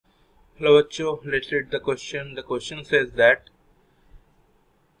Hello, Acho. Let's read the question. The question says that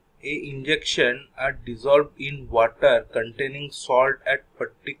a injection are dissolved in water containing salt at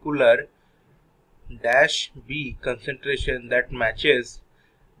particular dash B concentration that matches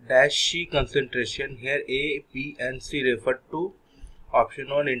dash C concentration. Here A, B and C refer to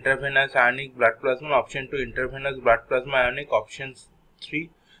option 1 intravenous ionic blood plasma, option 2 intravenous blood plasma ionic, option 3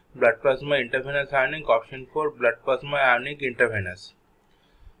 blood plasma intravenous ionic, option 4 blood plasma ionic intravenous.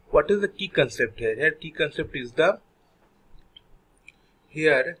 What is the key concept here? Here key concept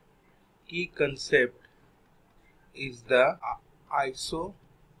is the isotonic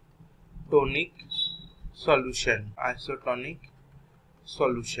solution.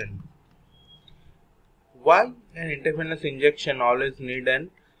 Why an intravenous injection always need to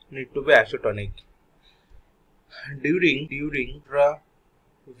be isotonic? During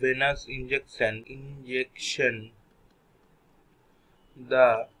intravenous injection,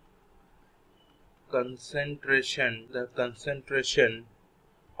 the concentration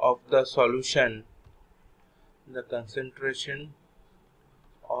of the solution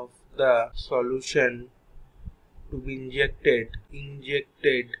to be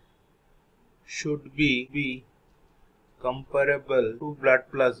injected should be comparable to blood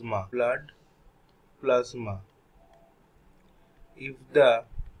plasma. If the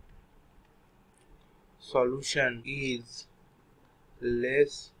solution is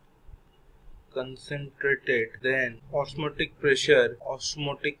less concentrated, then osmotic pressure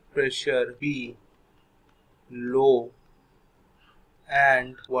be low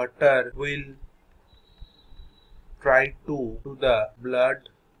and water will try to the blood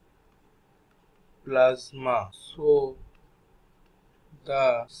plasma, so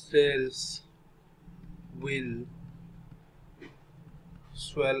the cells will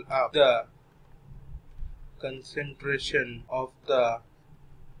swell up. The concentration of the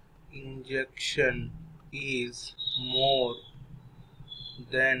injection is more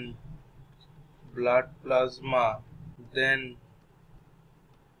than blood plasma, then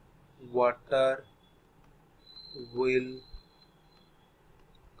water will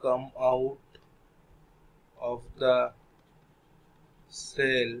come out of the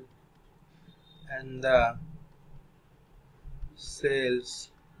cell and the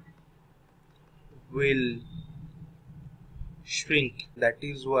cells will shrink. That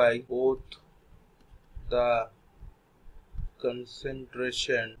is why both the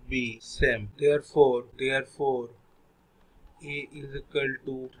concentration be same. Therefore A is equal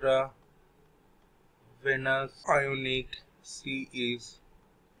to intravenous ionic, C is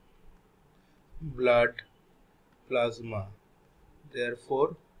blood plasma.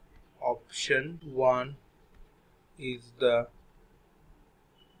 Therefore option 1 is the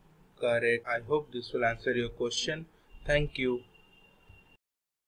correct. I hope this will answer your question. Thank you.